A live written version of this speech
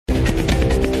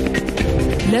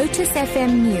Lotus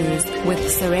FM News with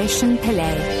Sureshan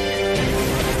Pillay.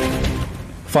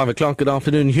 5 o'clock, good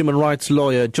afternoon. Human rights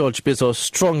lawyer George Bizos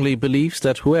strongly believes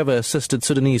that whoever assisted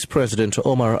Sudanese President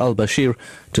Omar al-Bashir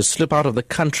to slip out of the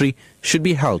country should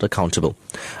be held accountable.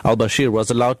 Al-Bashir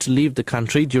was allowed to leave the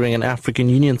country during an African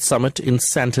Union summit in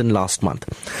Sandton last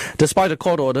month, despite a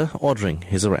court order ordering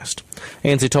his arrest.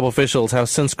 ANC top officials have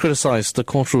since criticized the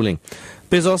court ruling.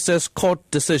 Bizos says court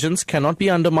decisions cannot be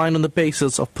undermined on the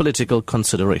basis of political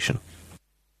consideration.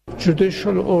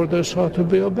 Judicial orders are to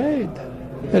be obeyed.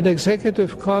 An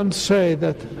executive can't say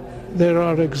that there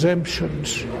are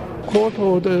exemptions. Court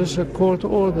order is a court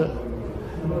order,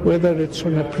 whether it's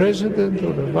on a president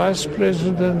or a vice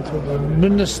president or a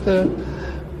minister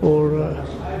or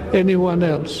anyone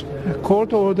else. A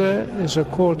court order is a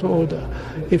court order.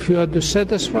 If you are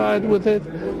dissatisfied with it,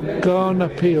 go on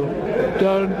appeal.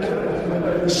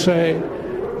 Don't say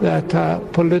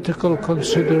that political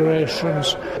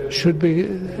considerations should be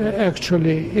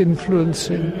actually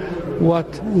influencing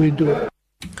what we do.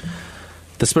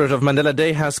 The spirit of Mandela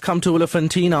Day has come to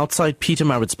Ullerfontein outside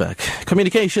Pietermaritzburg.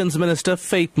 Communications Minister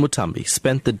Faith Muthambi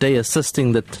spent the day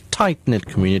assisting the tight-knit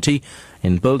community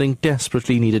in building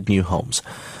desperately needed new homes.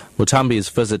 Muthambi's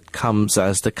visit comes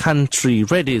as the country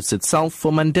readies itself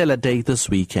for Mandela Day this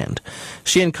weekend.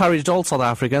 She encouraged all South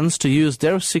Africans to use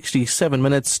their 67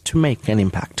 minutes to make an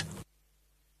impact.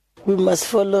 We must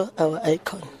follow our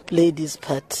icon, Ladies'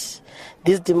 Party.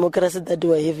 This democracy that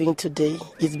we are having today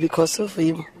is because of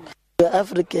him. We are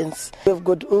Africans. We have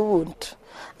got Ubuntu.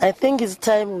 I think it's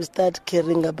time we start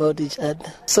caring about each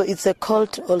other. So it's a call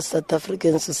to all South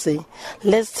Africans to say,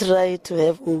 let's try to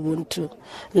have Ubuntu.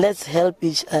 Let's help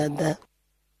each other.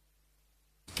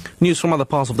 News from other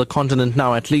parts of the continent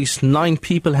now. At least 9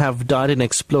 people have died in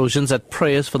explosions at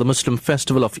prayers for the Muslim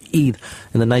festival of Eid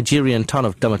in the Nigerian town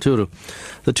of Damaturu.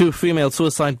 The 2 female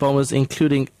suicide bombers,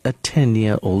 including a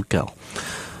 10-year-old girl.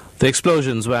 The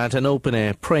explosions were at an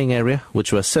open-air praying area,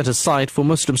 which was set aside for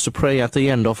Muslims to pray at the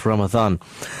end of Ramadan.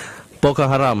 Boko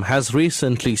Haram has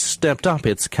recently stepped up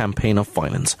its campaign of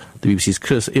violence. The BBC's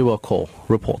Chris Iwako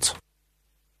reports.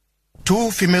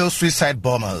 2 female suicide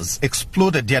bombers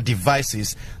exploded their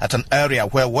devices at an area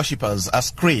where worshippers are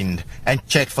screened and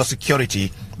checked for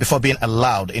security before being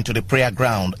allowed into the prayer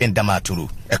ground in Damaturu.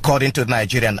 According to the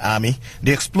Nigerian army,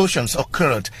 the explosions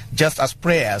occurred just as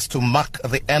prayers to mark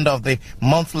the end of the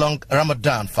month-long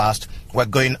Ramadan fast were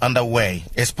going underway.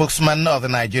 A spokesman of the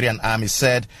Nigerian army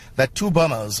said that 2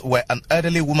 bombers were an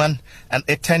elderly woman and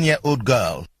a 10-year-old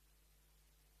girl.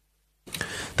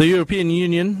 The European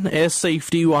Union air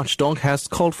safety watchdog has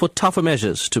called for tougher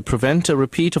measures to prevent a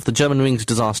repeat of the Germanwings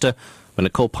disaster when a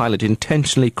co-pilot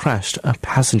intentionally crashed a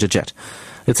passenger jet.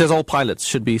 It says all pilots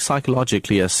should be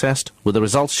psychologically assessed, with the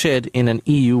results shared in an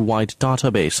EU-wide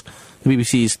database. The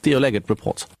BBC's Theo Leggett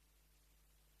reports.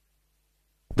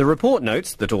 The report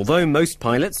notes that although most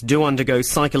pilots do undergo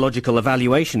psychological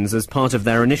evaluations as part of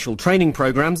their initial training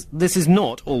programs, this is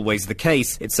not always the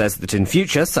case. It says that in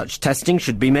future such testing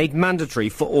should be made mandatory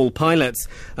for all pilots,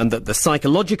 and that the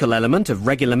psychological element of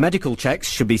regular medical checks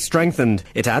should be strengthened.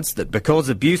 It adds that because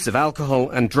abuse of alcohol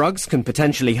and drugs can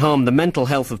potentially harm the mental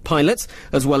health of pilots,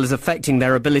 as well as affecting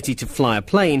their ability to fly a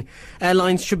plane,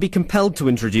 airlines should be compelled to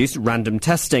introduce random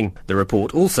testing. The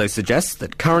report also suggests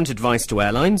that current advice to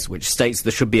airlines, which states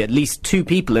there should be at least 2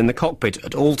 people in the cockpit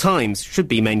at all times, should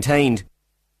be maintained.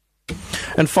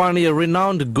 And finally, a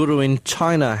renowned guru in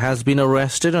China has been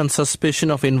arrested on suspicion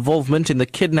of involvement in the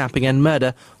kidnapping and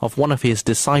murder of one of his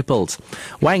disciples.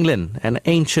 Wang Lin, an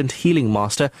ancient healing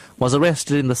master, was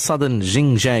arrested in the southern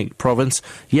Xinjiang province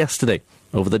yesterday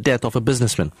over the death of a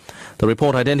businessman. The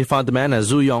report identified the man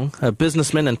as Zhu Yong, a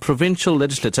businessman and provincial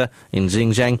legislator in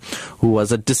Xinjiang, who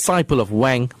was a disciple of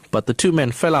Wang, but the 2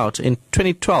 men fell out in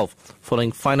 2012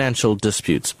 following financial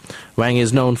disputes. Wang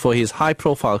is known for his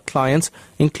high-profile clients,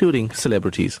 including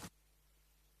celebrities.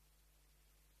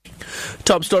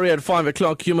 Top story at 5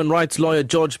 o'clock. Human rights lawyer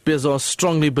George Bizos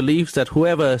strongly believes that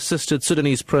whoever assisted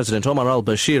Sudanese President Omar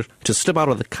al-Bashir to slip out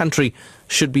of the country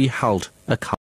should be held accountable.